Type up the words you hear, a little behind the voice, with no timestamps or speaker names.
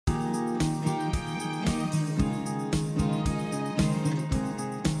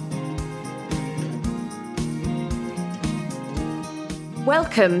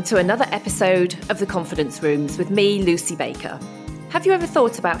Welcome to another episode of The Confidence Rooms with me, Lucy Baker. Have you ever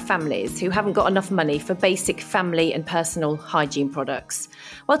thought about families who haven't got enough money for basic family and personal hygiene products?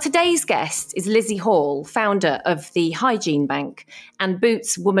 Well, today's guest is Lizzy Hall, founder of the Hygiene Bank and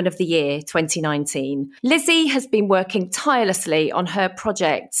Boots Woman of the Year 2019. Lizzy has been working tirelessly on her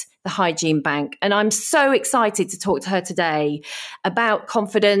project, the Hygiene Bank, and I'm so excited to talk to her today about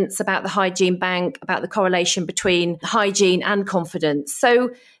confidence, about the Hygiene Bank, about the correlation between hygiene and confidence.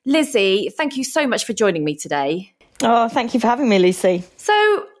 So, Lizzy, thank you so much for joining me today. Oh, thank you for having me, Lucy. So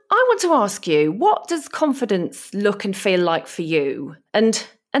I want to ask you, what does confidence look and feel like for you? And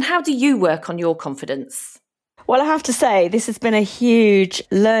how do you work on your confidence? Well, I have to say, this has been a huge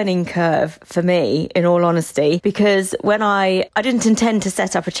learning curve for me, in all honesty, because when I didn't intend to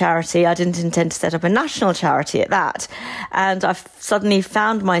set up a charity, I didn't intend to set up a national charity at that. And I've suddenly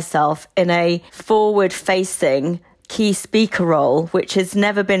found myself in a forward-facing key speaker role, which has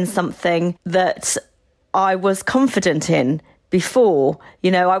never been something that I was confident in before.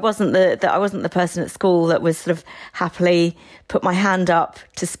 You know, I wasn't the person at school that was sort of happily put my hand up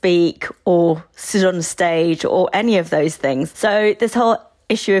to speak or stood on a stage or any of those things. So this whole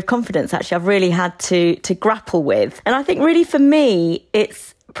issue of confidence, actually, I've really had to grapple with. And I think really for me,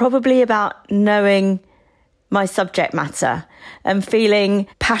 it's probably about knowing my subject matter and feeling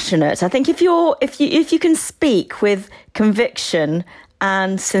passionate. I think if you can speak with conviction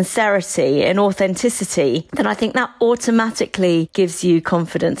and sincerity and authenticity, then I think that automatically gives you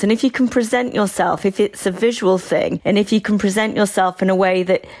confidence. And if you can present yourself, if it's a visual thing, and if you can present yourself in a way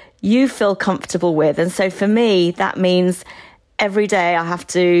that you feel comfortable with. And so for me, that means every day I have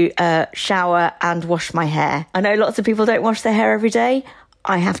to shower and wash my hair. I know lots of people don't wash their hair every day.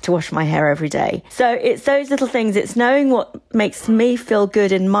 I have to wash my hair every day. So it's those little things. It's knowing what makes me feel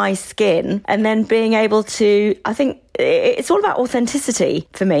good in my skin and then being able to, I think it's all about authenticity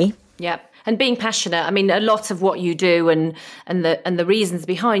for me. Yep. And being passionate. I mean, a lot of what you do and the reasons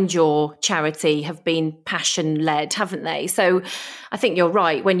behind your charity have been passion led, haven't they? So I think you're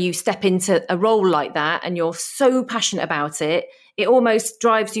right. When you step into a role like that and you're so passionate about it, it almost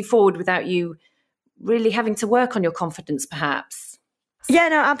drives you forward without you really having to work on your confidence, perhaps. Yeah,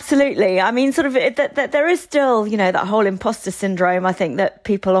 no, absolutely. I mean, sort of, there is still, you know, that whole imposter syndrome, I think, that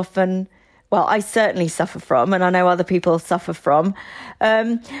people often, well, I certainly suffer from, and I know other people suffer from.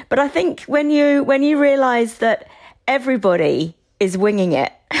 But I think when you realise that everybody is winging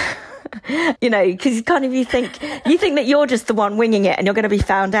it, you know, because kind of you think that you're just the one winging it and you're going to be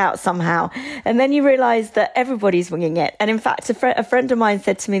found out somehow. And then you realise that everybody's winging it. And in fact, a friend of mine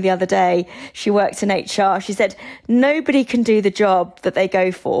said to me the other day, she worked in HR, she said, nobody can do the job that they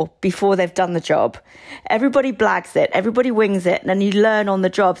go for before they've done the job. Everybody blags it, everybody wings it, and then you learn on the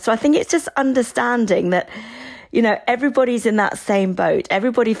job. So I think it's just understanding that, you know, everybody's in that same boat.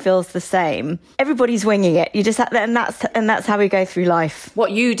 Everybody feels the same. Everybody's winging it. You just have, and that's how we go through life.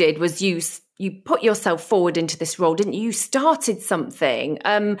 What you did was you put yourself forward into this role, didn't you? You started something,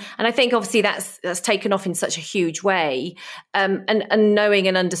 and I think obviously that's taken off in such a huge way. And knowing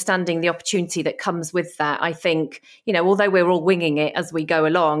and understanding the opportunity that comes with that, I think, you know, although we're all winging it as we go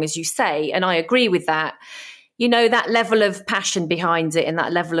along, as you say, and I agree with that. You know, that level of passion behind it and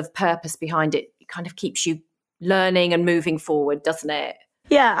that level of purpose behind it kind of keeps you learning and moving forward, doesn't it?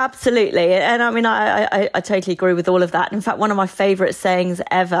 Yeah, absolutely. And I mean, I totally agree with all of that. In fact, one of my favourite sayings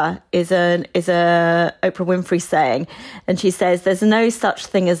ever is a Oprah Winfrey saying, and she says, "There's no such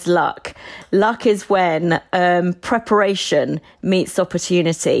thing as luck. Luck is when preparation meets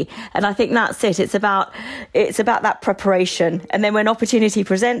opportunity." And I think that's it. It's about that preparation, and then when opportunity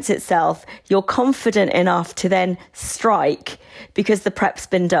presents itself, you're confident enough to then strike because the prep's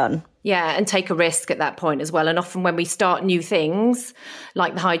been done. Yeah, and take a risk at that point as well. And often when we start new things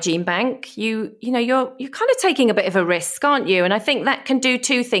like the Hygiene Bank, you're kind of taking a bit of a risk, aren't you? And I think that can do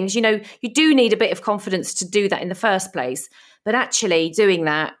two things. You know, you do need a bit of confidence to do that in the first place, but actually doing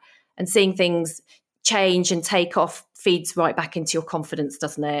that and seeing things change and take off feeds right back into your confidence,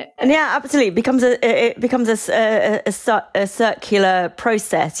 doesn't it? And yeah, absolutely. It becomes a circular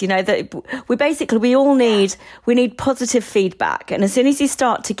process. You know, that we need positive feedback, and as soon as you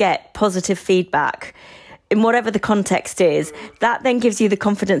start to get positive feedback, in whatever the context is, that then gives you the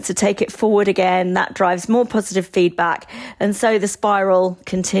confidence to take it forward again. That drives more positive feedback, and so the spiral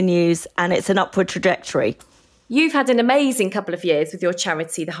continues, and it's an upward trajectory. You've had an amazing couple of years with your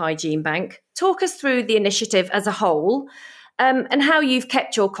charity, the Hygiene Bank. Talk us through the initiative as a whole, and how you've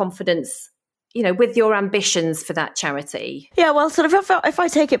kept your confidence, you know, with your ambitions for that charity. Yeah, well, sort of if I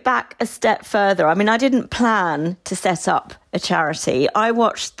take it back a step further, I mean, I didn't plan to set up a charity. I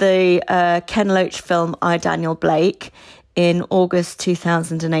watched the Ken Loach film, I, Daniel Blake, in August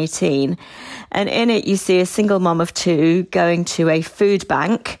 2018. And in it, you see a single mum of two going to a food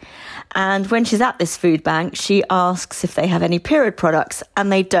bank. And when she's at this food bank, she asks if they have any period products,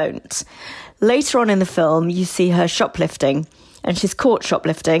 and they don't. Later on in the film, you see her shoplifting, and she's caught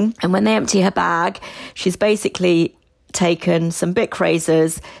shoplifting. And when they empty her bag, she's basically taken some Bic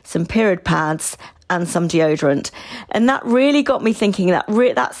razors, some period pads, and some deodorant. And that really got me thinking,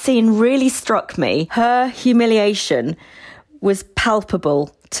 that scene really struck me. Her humiliation was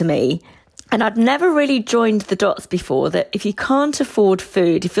palpable to me. And I'd never really joined the dots before that if you can't afford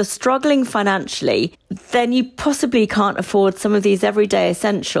food, if you're struggling financially, then you possibly can't afford some of these everyday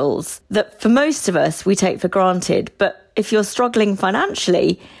essentials that for most of us we take for granted. But if you're struggling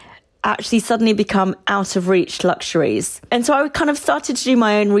financially, actually suddenly become out of reach luxuries. And so I kind of started to do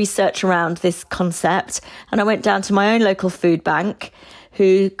my own research around this concept. And I went down to my own local food bank,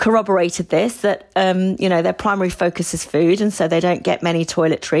 who corroborated this, that, their primary focus is food. And so they don't get many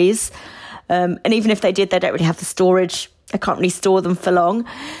toiletries. And even if they did, they don't really have the storage. They can't really store them for long.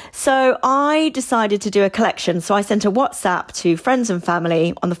 So I decided to do a collection. So I sent a WhatsApp to friends and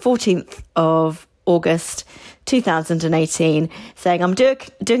family on the 14th of August 2018 saying I'm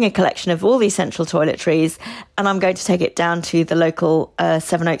doing a collection of all the essential toiletries and I'm going to take it down to the local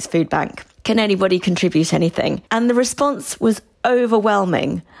Sevenoaks food bank. Can anybody contribute anything? And the response was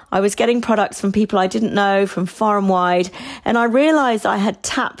overwhelming. I was getting products from people I didn't know, from far and wide, and I realised I had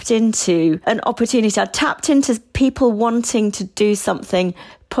tapped into an opportunity. I tapped into people wanting to do something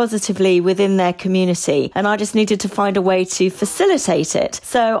positively within their community, and I just needed to find a way to facilitate it.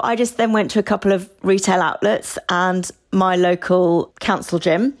 So I just then went to a couple of retail outlets and my local council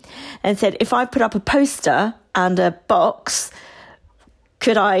gym and said, if I put up a poster and a box,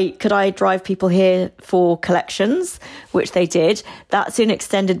 could I drive people here for collections, which they did. That soon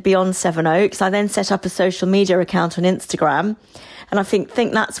extended beyond Sevenoaks. I then set up a social media account on Instagram. And I think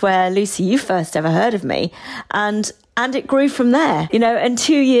that's where, Lucy, you first ever heard of me. And it grew from there. And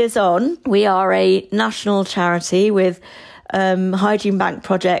 2 years on, we are a national charity with hygiene bank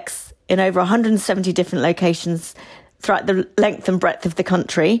projects in over 170 different locations throughout the length and breadth of the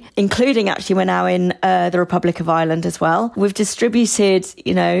country, including actually we're now in the Republic of Ireland as well. We've distributed,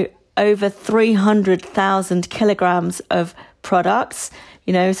 over 300,000 kilograms of products,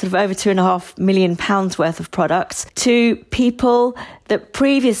 sort of over £2.5 million worth of products to people that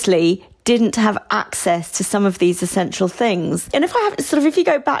previously didn't have access to some of these essential things. And if you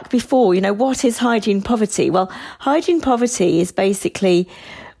go back before, what is hygiene poverty? Well, hygiene poverty is basically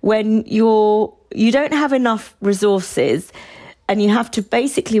when you don't have enough resources and you have to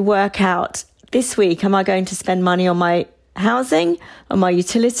basically work out, this week, am I going to spend money on my housing, on my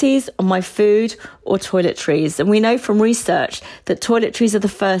utilities, on my food or toiletries? And we know from research that toiletries are the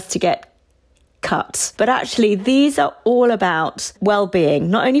first to get cut. But actually, these are all about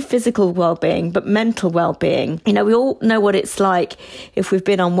well-being, not only physical well-being, but mental well-being. We all know what it's like if we've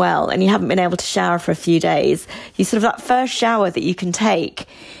been unwell and you haven't been able to shower for a few days. You sort of that first shower that you can take,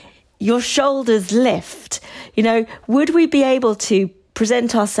 your shoulders lift. Would we be able to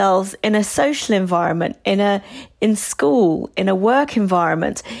present ourselves in a social environment, in school, in a work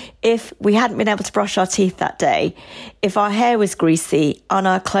environment, if we hadn't been able to brush our teeth that day, if our hair was greasy and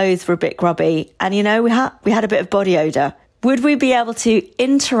our clothes were a bit grubby, and we had a bit of body odour? Would we be able to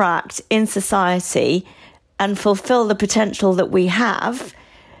interact in society and fulfil the potential that we have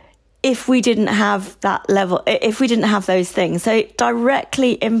if we didn't have that level, if we didn't have those things? So it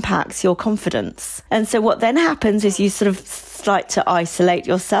directly impacts your confidence. And so what then happens is you sort of start to isolate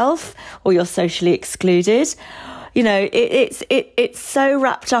yourself, or you're socially excluded. It's so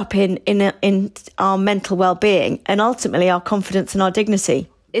wrapped up in our mental well-being and ultimately our confidence and our dignity.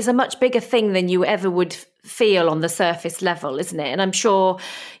 It's a much bigger thing than you ever would feel on the surface level, isn't it? And I'm sure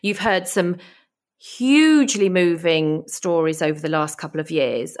you've heard some hugely moving stories over the last couple of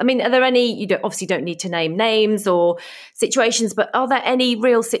years. I mean, are there any, you obviously don't need to name names or situations, but are there any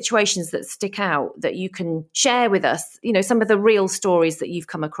real situations that stick out that you can share with us? Some of the real stories that you've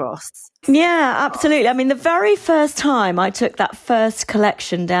come across. Yeah, absolutely. I mean, the very first time I took that first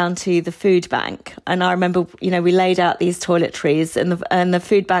collection down to the food bank, and I remember, we laid out these toiletries and the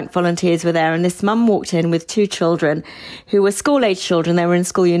food bank volunteers were there, and this mum walked in with two children who were school-age children. They were in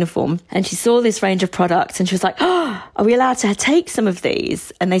school uniform, and she saw this range of products and she was like, "Oh, are we allowed to take some of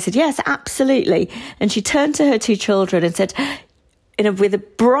these?" And they said, "Yes, absolutely." And she turned to her two children and said, with a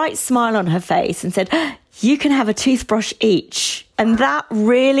bright smile on her face, and said, you can have a toothbrush each. And that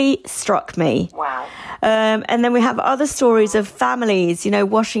really struck me. Wow. And then we have other stories of families,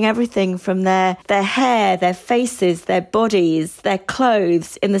 washing everything from their hair, their faces, their bodies, their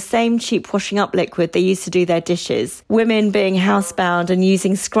clothes in the same cheap washing up liquid they used to do their dishes. Women being housebound and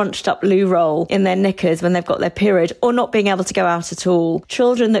using scrunched up loo roll in their knickers when they've got their period, or not being able to go out at all.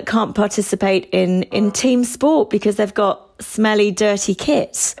 Children that can't participate in team sport because they've got smelly, dirty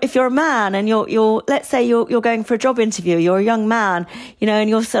kits. If you're a man and let's say you're going for a job interview, you're a young man, and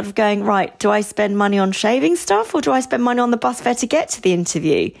you're sort of going, right, do I spend money on shaving stuff or do I spend money on the bus fare to get to the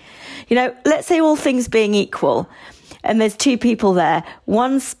interview? Let's say all things being equal and there's two people there.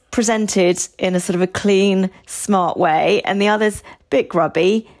 One's presented in a sort of a clean, smart way and the other's a bit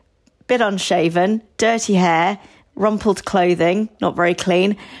grubby, bit unshaven, dirty hair, rumpled clothing, not very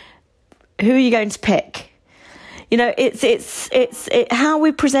clean. Who are you going to pick? It's how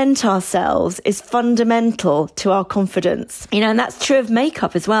we present ourselves is fundamental to our confidence. And that's true of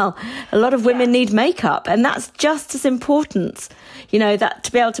makeup as well. A lot of women need makeup, and that's just as important. That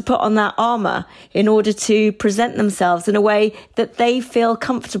to be able to put on that armour in order to present themselves in a way that they feel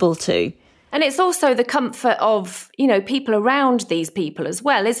comfortable to. And it's also the comfort of, people around these people as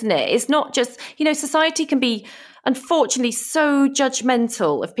well, isn't it? It's not just, society can be unfortunately so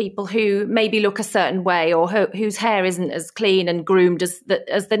judgmental of people who maybe look a certain way or whose hair isn't as clean and groomed as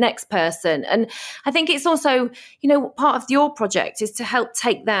the next person. And I think it's also, part of your project is to help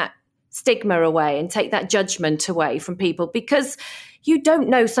take that stigma away and take that judgment away from people, because you don't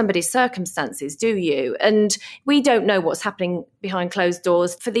know somebody's circumstances, do you? And we don't know what's happening behind closed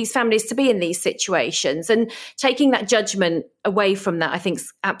doors for these families to be in these situations. And taking that judgment away from that, I think,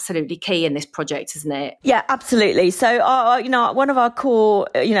 is absolutely key in this project, isn't it? Yeah, absolutely. So, one of our core,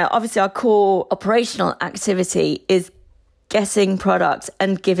 obviously our core operational activity is getting product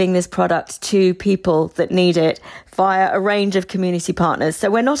and giving this product to people that need it via a range of community partners. So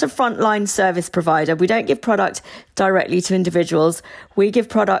we're not a frontline service provider. We don't give product directly to individuals. We give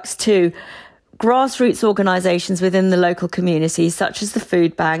products to grassroots organisations within the local community, such as the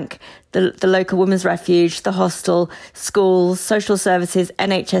food bank, the local women's refuge, the hostel, schools, social services,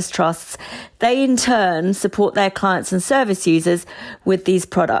 NHS trusts. They in turn support their clients and service users with these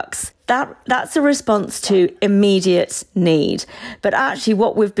products. That's a response to immediate need. But actually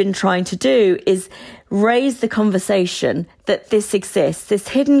what we've been trying to do is raise the conversation that this exists, this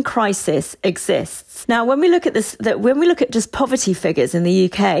hidden crisis exists. Now, when we look at just poverty figures in the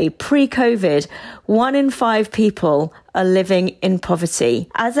UK, pre-COVID, 1 in 5 people are living in poverty.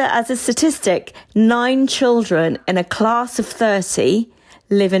 As a statistic, 9 children in a class of 30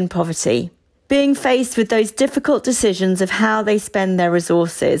 live in poverty, being faced with those difficult decisions of how they spend their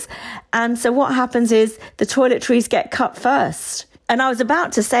resources. And so what happens is the toiletries get cut first. And I was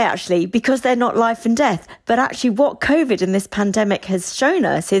about to say, actually, because they're not life and death, but actually what COVID and this pandemic has shown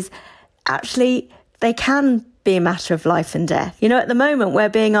us is actually they can be a matter of life and death. At the moment, we're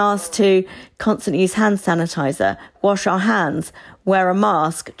being asked to constantly use hand sanitizer, wash our hands, wear a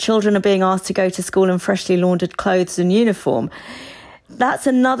mask. Children are being asked to go to school in freshly laundered clothes and uniform. That's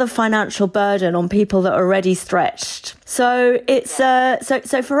another financial burden on people that are already stretched. So it's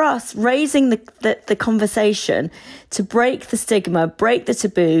so for us, raising the conversation to break the stigma, break the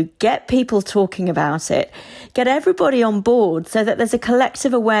taboo, get people talking about it, get everybody on board so that there's a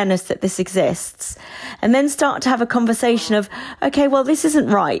collective awareness that this exists, and then start to have a conversation of, okay, well, this isn't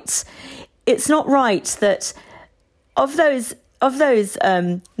right. It's not right that of those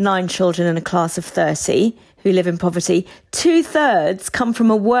 9 children in a class of 30 who live in poverty, 2/3 come from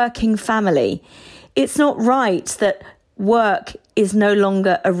a working family. It's not right that work is no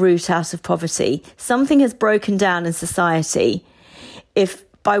longer a route out of poverty. Something has broken down in society if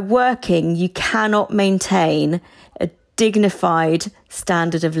by working you cannot maintain a dignified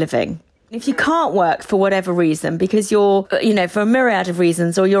standard of living. If you can't work for whatever reason, because you're, for a myriad of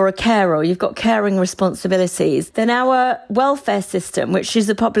reasons, or you're a carer, or you've got caring responsibilities, then our welfare system, which is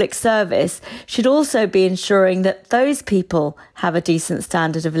a public service, should also be ensuring that those people have a decent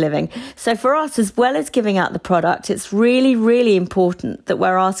standard of living. So for us, as well as giving out the product, it's really, really important that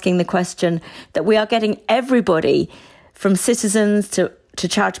we're asking the question that we are getting everybody, from citizens to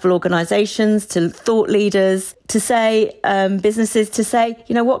charitable organisations, to thought leaders, to say, businesses, to say,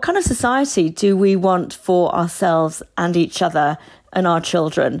 what kind of society do we want for ourselves and each other and our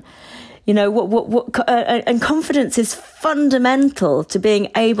children? And confidence is fundamental to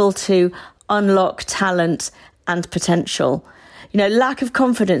being able to unlock talent and potential. Lack of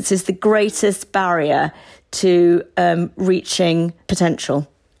confidence is the greatest barrier to reaching potential.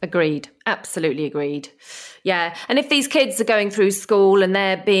 Agreed. Absolutely agreed. Yeah. And if these kids are going through school and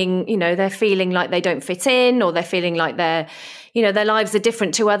they're being, they're feeling like they don't fit in, or they're feeling like their lives are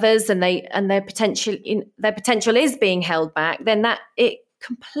different to others, and their potential is being held back, then it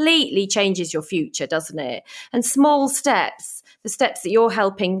completely changes your future, doesn't it? And small steps, the steps that you're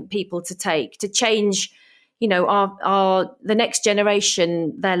helping people to take to change, the next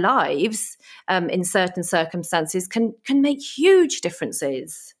generation, their lives, in certain circumstances can make huge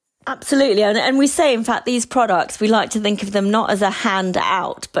differences. Absolutely. And we say, in fact, these products, we like to think of them not as a hand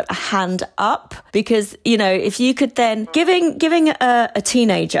out, but a hand up. Because, if you could then, giving a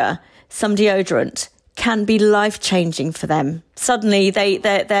teenager some deodorant can be life-changing for them. Suddenly,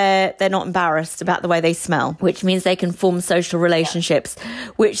 they're not embarrassed about the way they smell, which means they can form social relationships,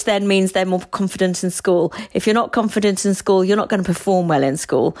 which then means they're more confident in school. If you're not confident in school, you're not going to perform well in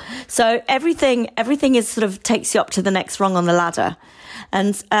school. So everything is sort of takes you up to the next rung on the ladder.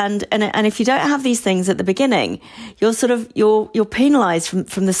 And if you don't have these things at the beginning, you're penalised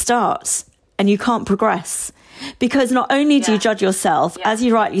from the start, and you can't progress. Because not only do you judge yourself, as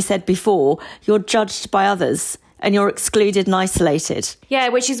you rightly said before, you're judged by others and you're excluded and isolated. Yeah,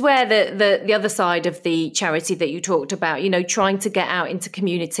 which is where the other side of the charity that you talked about, trying to get out into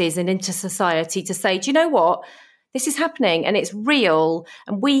communities and into society to say, do you know what? This is happening and it's real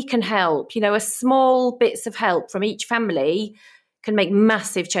and we can help. A small bits of help from each family can make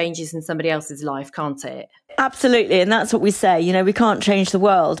massive changes in somebody else's life, can't it? Absolutely. And that's what we say. We can't change the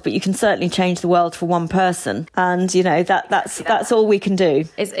world, but you can certainly change the world for one person. And, that's all we can do.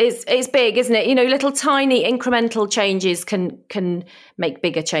 It's big, isn't it? Little tiny incremental changes can make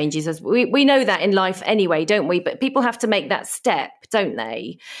bigger changes. As we know that in life anyway, don't we? But people have to make that step, don't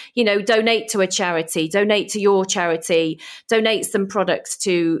they? Donate to a charity, donate to your charity, donate some products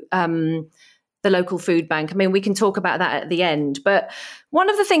to the local food bank. I mean, we can talk about that at the end. But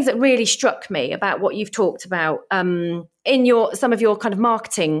one of the things that really struck me about what you've talked about in some of your kind of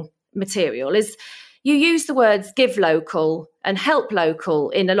marketing material is you use the words give local and help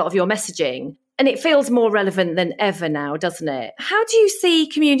local in a lot of your messaging. And it feels more relevant than ever now, doesn't it? How do you see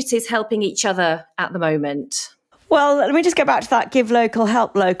communities helping each other at the moment? Well, let me just go back to that give local,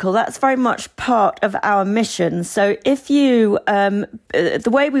 help local. That's very much part of our mission. So if the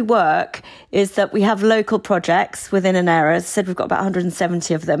way we work is that we have local projects within an area. As I said, we've got about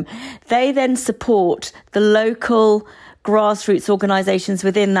 170 of them. They then support the local grassroots organisations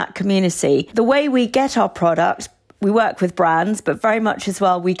within that community. The way we get our product, we work with brands, but very much as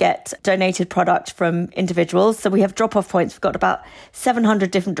well, we get donated product from individuals. So we have drop-off points. We've got about 700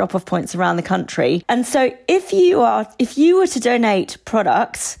 different drop-off points around the country. And so if you were to donate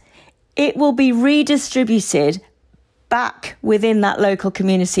products, it will be redistributed back within that local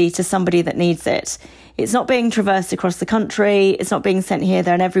community to somebody that needs it. It's not being traversed across the country. It's not being sent here,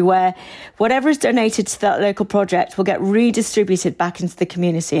 there and everywhere. Whatever is donated to that local project will get redistributed back into the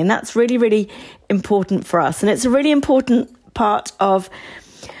community. And that's really, really important for us. And it's a really important part of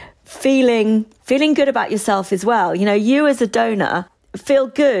feeling good about yourself as well. You as a donor feel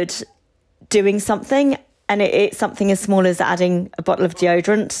good doing something. And it's something as small as adding a bottle of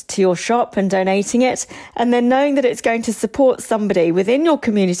deodorant to your shop and donating it. And then knowing that it's going to support somebody within your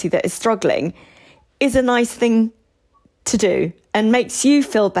community that is struggling is a nice thing to do and makes you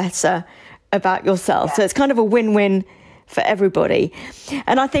feel better about yourself. So it's kind of a win-win for everybody.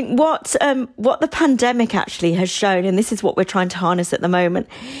 And I think what the pandemic actually has shown, and this is what we're trying to harness at the moment,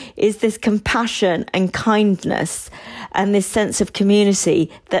 is this compassion and kindness and this sense of community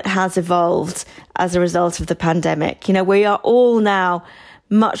that has evolved as a result of the pandemic. We are all now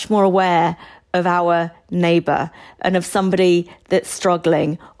much more aware of our neighbour and of somebody that's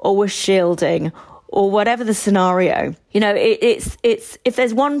struggling or was shielding or whatever the scenario. It's if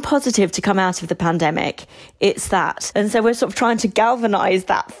there's one positive to come out of the pandemic, it's that. And so we're sort of trying to galvanise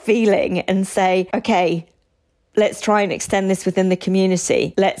that feeling and say, okay, let's try and extend this within the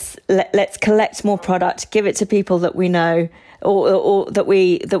community. Let's collect more product, give it to people that we know or that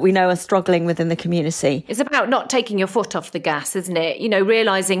we know are struggling within the community. It's about not taking your foot off the gas, isn't it?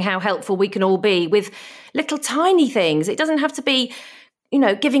 Realising how helpful we can all be with little tiny things. It doesn't have to be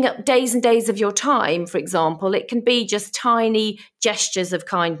giving up days and days of your time, for example. It can be just tiny gestures of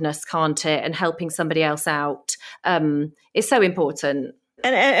kindness, can't it? And helping somebody else out is so important.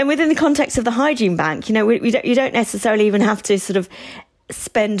 And within the context of the Hygiene Bank, you don't necessarily even have to sort of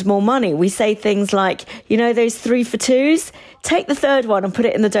spend more money. We say things like, those 3 for 2s, take the third one and put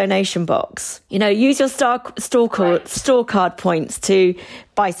it in the donation box. Use your store card points to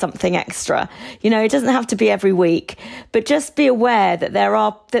buy something extra. It doesn't have to be every week, but just be aware that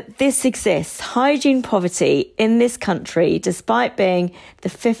that this exists. Hygiene poverty in this country, despite being the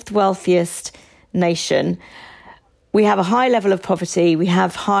 5th wealthiest nation, we have a high level of poverty. We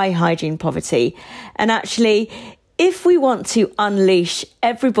have high hygiene poverty. And actually, if we want to unleash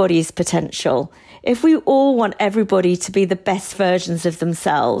everybody's potential, if we all want everybody to be the best versions of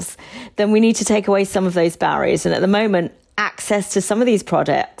themselves, then we need to take away some of those barriers. And at the moment, access to some of these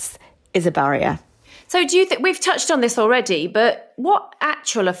products is a barrier. So do you think, we've touched on this already, but what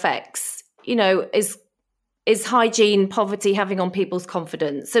actual effects, is hygiene poverty having on people's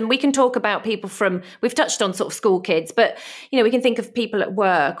confidence? And we can talk about people we've touched on sort of school kids, but, we can think of people at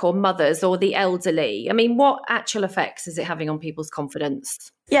work or mothers or the elderly. I mean, what actual effects is it having on people's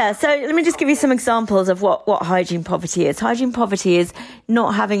confidence? Yeah, so let me just give you some examples of what hygiene poverty is. Hygiene poverty is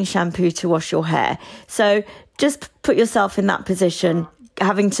not having shampoo to wash your hair. So just put yourself in that position,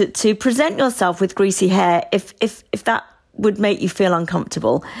 having to present yourself with greasy hair if that would make you feel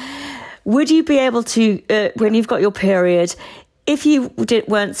uncomfortable. Would you be able to, when you've got your period, if you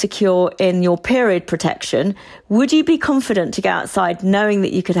weren't secure in your period protection, would you be confident to go outside knowing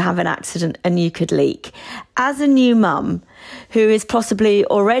that you could have an accident and you could leak? As a new mum who is possibly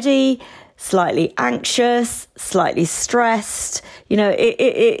already slightly anxious, slightly stressed,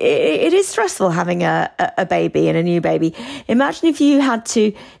 it is stressful having a baby and a new baby. Imagine if you had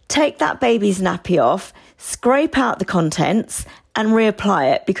to take that baby's nappy off, scrape out the contents and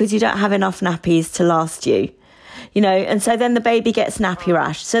reapply it because you don't have enough nappies to last you. And so then the baby gets nappy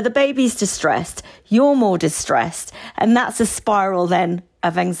rash. So the baby's distressed, you're more distressed, and that's a spiral then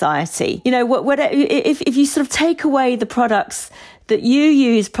of anxiety. If you sort of take away the products that you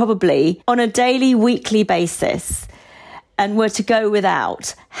use probably on a daily, weekly basis and were to go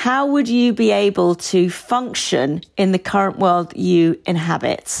without, how would you be able to function in the current world you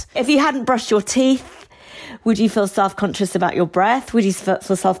inhabit? If you hadn't brushed your teeth, would you feel self-conscious about your breath? Would you feel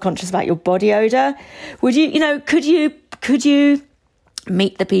self-conscious about your body odor? Would you, could you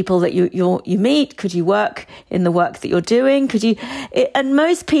meet the people that you meet? Could you work in the work that you're doing? And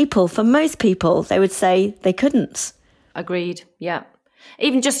for most people, they would say they couldn't. Agreed. Yeah.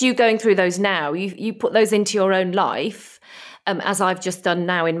 Even just you going through those now, you put those into your own life, as I've just done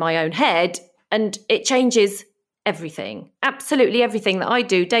now in my own head, and it changes everything. Absolutely everything that I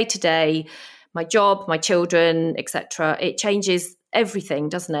do day to day. My job, my children, etc. It changes everything,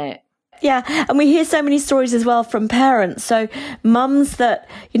 doesn't it? Yeah, and we hear so many stories as well from parents. So mums that,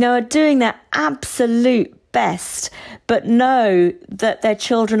 are doing their absolute best, but know that their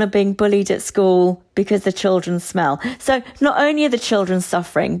children are being bullied at school because the children smell. So not only are the children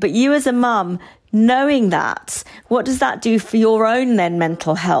suffering, but you as a mum knowing that, what does that do for your own then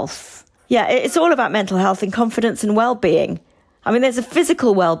mental health? Yeah, it's all about mental health and confidence and well-being. I mean, there's a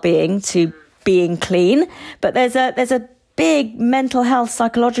physical well-being to being clean, but there's a big mental health,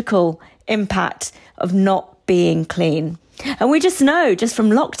 psychological impact of not being clean. And we just know, just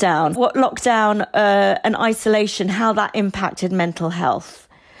from lockdown, what lockdown and isolation, how that impacted mental health.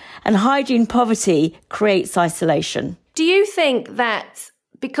 And hygiene poverty creates isolation. Do you think that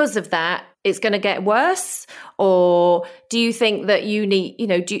because of that, it's going to get worse? Or do you think that you need,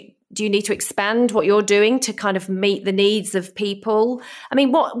 do you need to expand what you're doing to kind of meet the needs of people? I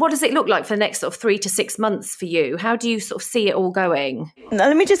mean, what does it look like for the next sort of 3 to 6 months for you? How do you sort of see it all going? Now,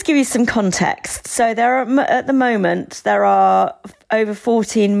 let me just give you some context. So at the moment, there are over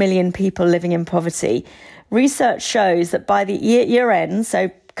 14 million people living in poverty. Research shows that by the year end, so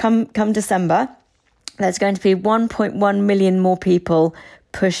come December, there's going to be 1.1 million more people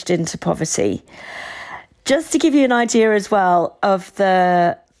pushed into poverty. Just to give you an idea as well of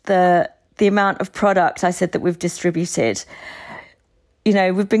the amount of product I said that we've distributed.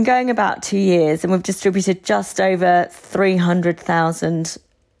 We've been going about 2 years and we've distributed just over 300,000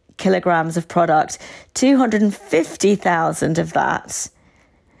 kilograms of product. 250,000 of that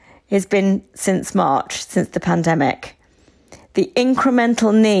has been since March, since the pandemic. The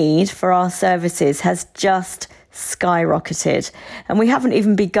incremental need for our services has just skyrocketed. And we haven't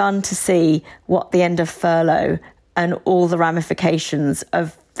even begun to see what the end of furlough and all the ramifications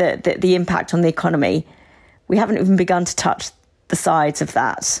of the impact on the economy. We haven't even begun to touch the sides of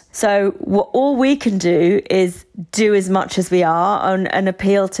that. So all we can do is do as much as we are and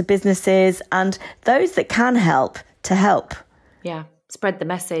appeal to businesses and those that can help to help. Yeah, spread the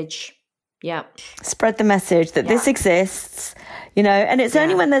message. Yeah. Spread the message that this exists, and it's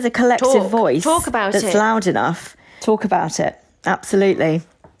only when there's a collective voice talk about that's it. Loud enough. Talk about it. Absolutely.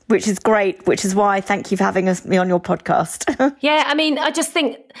 Which is great, which is why thank you for having me on your podcast. Yeah, I mean, I just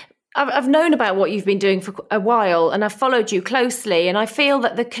think I've known about what you've been doing for a while, and I've followed you closely, and I feel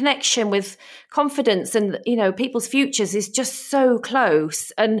that the connection with confidence and, you know, people's futures is just so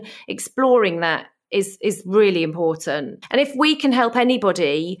close, and exploring that is really important. And if we can help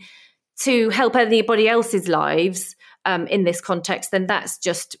anybody to help anybody else's lives in this context, then that's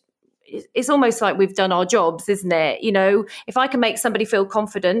just, it's almost like we've done our jobs, isn't it? You know, if I can make somebody feel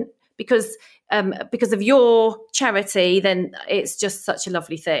confident because of your charity, then it's just such a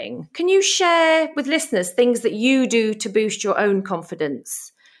lovely thing. Can you share with listeners things that you do to boost your own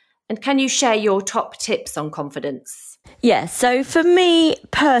confidence? And can you share your top tips on confidence? Yeah, so for me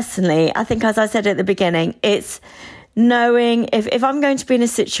personally, I think, as I said at the beginning, it's knowing if I'm going to be in a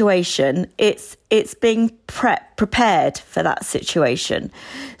situation, it's being prepared for that situation.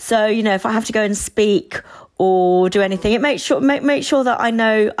 So, you know, if I have to go and speak or do anything, it makes sure that I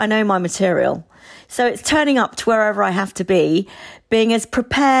know my material. So it's turning up to wherever I have to be, being as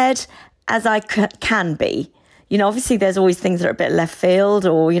prepared as I can be. You know, obviously there's always things that are a bit left field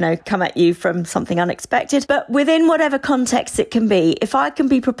or, you know, come at you from something unexpected. But within whatever context it can be, if I can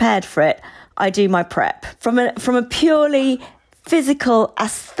be prepared for it, I do my prep. From a purely physical,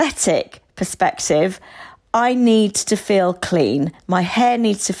 aesthetic perspective, I need to feel clean. My hair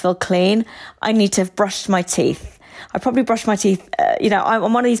needs to feel clean. I need to have brushed my teeth. I probably brush my teeth.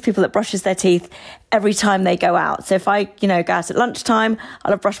 I'm one of these people that brushes their teeth every time they go out. So if I, go out at lunchtime,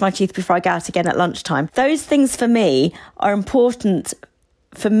 I'll have brushed my teeth before I go out again at lunchtime. Those things for me are important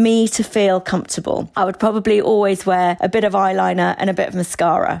for me to feel comfortable. I would probably always wear a bit of eyeliner and a bit of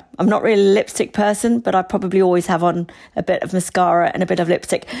mascara. I'm not really a lipstick person, but I probably always have on a bit of mascara and a bit of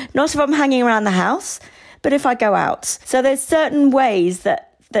lipstick. Not if I'm hanging around the house, but if I go out. So there's certain ways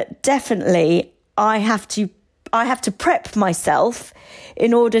that definitely I have to prep myself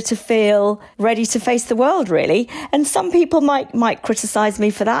in order to feel ready to face the world, really. And some people might criticize me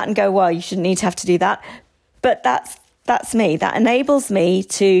for that and go, well, you shouldn't need to have to do that. But that's me. That enables me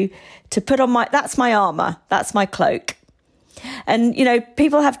to put on that's my armor. That's my cloak. And,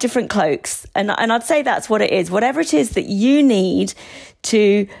 people have different cloaks. And I'd say that's what it is. Whatever it is that you need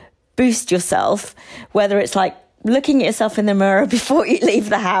to boost yourself, whether it's like looking at yourself in the mirror before you leave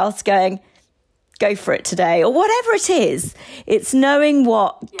the house going, go for it today, or whatever it is, it's knowing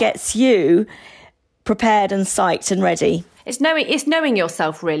what gets you prepared and psyched and ready. It's knowing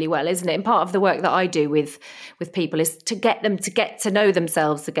yourself really well, isn't it? And part of the work that I do with people is to get them to get to know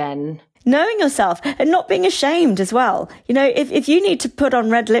themselves again. Knowing yourself and not being ashamed as well. If you need to put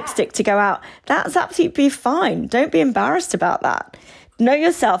on red lipstick to go out, that's absolutely fine. Don't be embarrassed about that. Know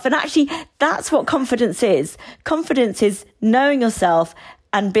yourself. And actually, that's what confidence is. Confidence is knowing yourself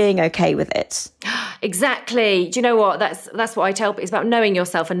and being okay with it. Exactly. Do you know what? That's what I tell people. It's about knowing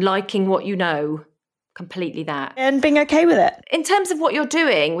yourself and liking what you know. Completely that. And being okay with it. In terms of what you're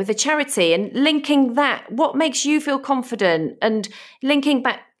doing with the charity and linking that, what makes you feel confident and linking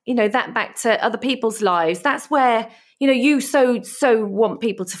back, that back to other people's lives, that's where, you so want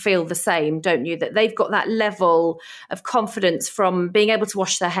people to feel the same, don't you? That they've got that level of confidence from being able to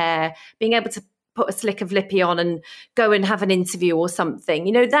wash their hair, being able to put a slick of lippy on and go and have an interview or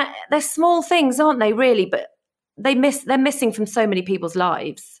something. That they're small things, aren't they, really? But they're missing from so many people's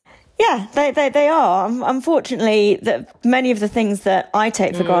lives. Yeah, they are. Unfortunately, that many of the things that I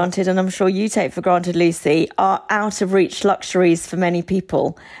take for granted, and I'm sure you take for granted, Lucy, are out of reach luxuries for many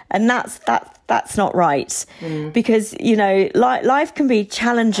people. And that's not right. Because, life can be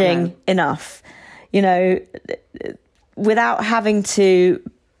challenging enough, without having to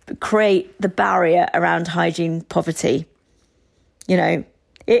create the barrier around hygiene poverty.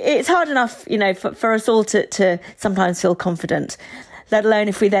 It's hard enough, for us all to sometimes feel confident, let alone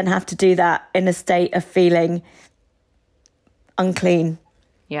if we then have to do that in a state of feeling unclean.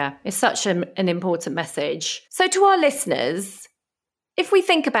 Yeah, it's such an important message. So to our listeners, if we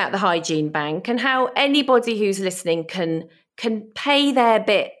think about the Hygiene Bank and how anybody who's listening can pay their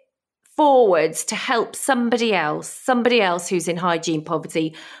bit forwards to help somebody else who's in hygiene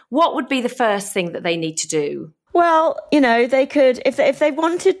poverty, what would be the first thing that they need to do? Well, they could, if they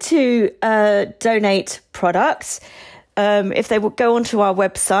wanted to donate products, if they would go onto our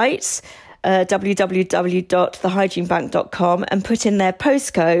website, www.thehygienebank.com, and put in their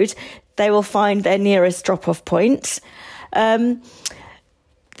postcode, they will find their nearest drop-off point. They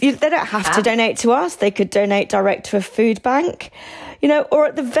don't have to donate to us. They could donate direct to a food bank, or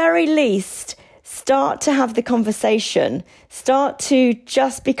at the very least, start to have the conversation, start to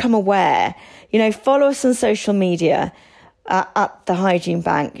just become aware, follow us on social media. at the Hygiene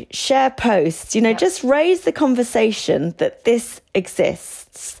Bank, share posts, just raise the conversation that this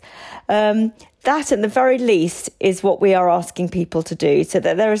exists. That, at the very least, is what we are asking people to do, so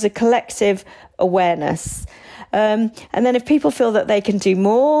that there is a collective awareness. And then if people feel that they can do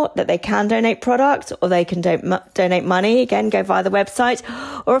more, that they can donate product, or they can donate money, again, go via the website.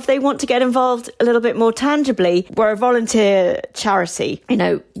 Or if they want to get involved a little bit more tangibly, we're a volunteer charity.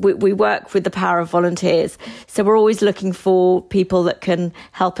 We work with the power of volunteers. So we're always looking for people that can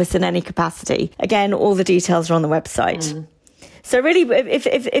help us in any capacity. Again, all the details are on the website. So really,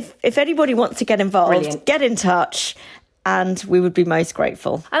 if anybody wants to get involved, Brilliant. Get in touch. And we would be most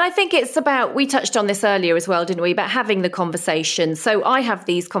grateful. And I think it's about, we touched on this earlier as well, didn't we, about having the conversation. So I have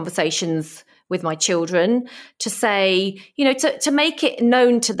these conversations with my children to say, to make it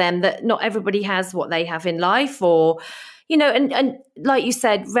known to them that not everybody has what they have in life, or, and like you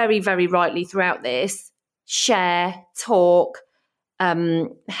said, very, very rightly throughout this, share, talk,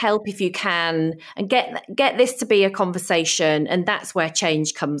 help if you can, and get this to be a conversation. And that's where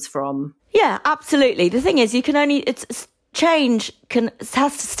change comes from. Yeah, absolutely. The thing is, change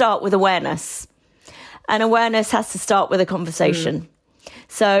has to start with awareness, and awareness has to start with a conversation.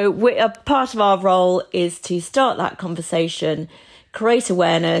 So a part of our role is to start that conversation, create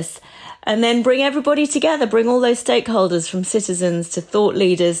awareness, and then bring everybody together, bring all those stakeholders, from citizens to thought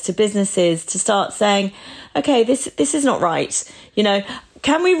leaders to businesses, to start saying, okay, this is not right.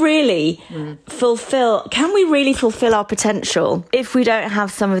 Can we really fulfill our potential if we don't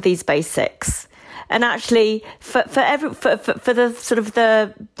have some of these basics? And actually, for the sort of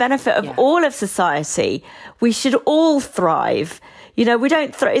the benefit of all of society, we should all thrive. We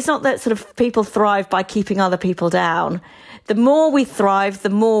don't. It's not that sort of people thrive by keeping other people down. The more we thrive, the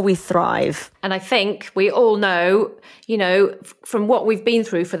more we thrive. And I think we all know, from what we've been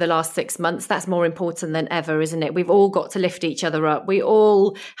through for the last 6 months, that's more important than ever, isn't it? We've all got to lift each other up. We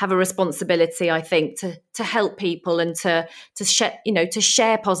all have a responsibility, I think, to help people and to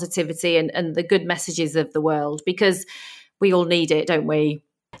share positivity and the good messages of the world, because we all need it, don't we?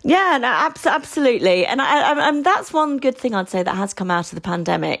 Yeah, no, absolutely. And that's one good thing I'd say that has come out of the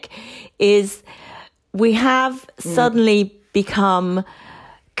pandemic is we have suddenly become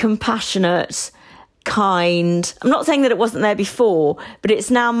compassionate, kind. I'm not saying that it wasn't there before, but it's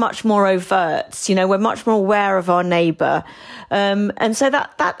now much more overt. We're much more aware of our neighbour. And so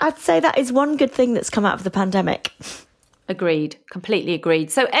that I'd say that is one good thing that's come out of the pandemic. Agreed. Completely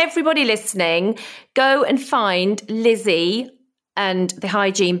agreed. So everybody listening, go and find Lizzy and the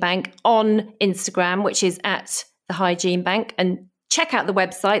Hygiene Bank on Instagram, which is at the Hygiene Bank, and check out the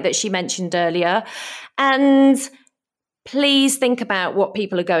website that she mentioned earlier. And please think about what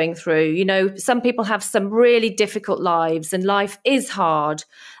people are going through. Some people have some really difficult lives, and life is hard.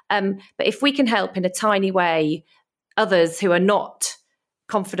 But if we can help in a tiny way others who are not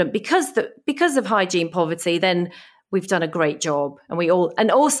confident because of hygiene poverty, then we've done a great job. And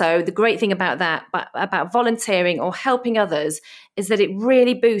also the great thing about that, about volunteering or helping others, is that it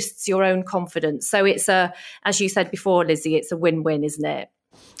really boosts your own confidence. So it's as you said before, Lizzy, it's a win-win, isn't it?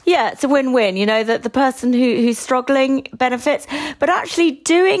 Yeah, it's a win-win, that the person who's struggling benefits, but actually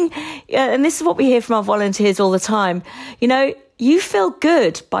doing, and this is what we hear from our volunteers all the time, you feel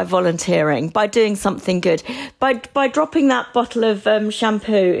good by volunteering, by doing something good, by dropping that bottle of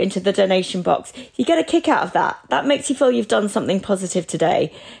shampoo into the donation box. You get a kick out of that. That makes you feel you've done something positive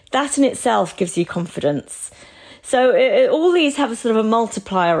today. That in itself gives you confidence. So all these have a sort of a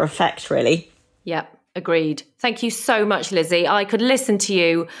multiplier effect, really. Yep. Agreed. Thank you so much, Lizzy. I could listen to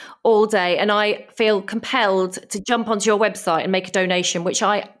you all day, and I feel compelled to jump onto your website and make a donation, which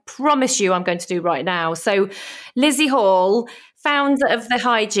I promise you I'm going to do right now. So Lizzy Hall, founder of the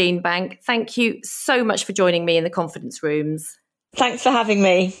Hygiene Bank, thank you so much for joining me in the Confidence Rooms. Thanks for having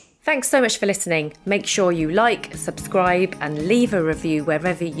me. Thanks so much for listening. Make sure you like, subscribe, and leave a review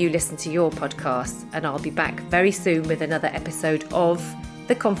wherever you listen to your podcasts. And I'll be back very soon with another episode of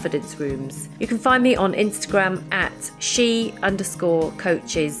The Confidence Rooms. You can find me on Instagram at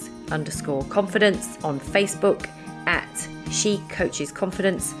she_coaches_confidence, on Facebook at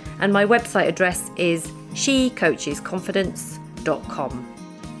shecoachesconfidence, and my website address is shecoachesconfidence.com.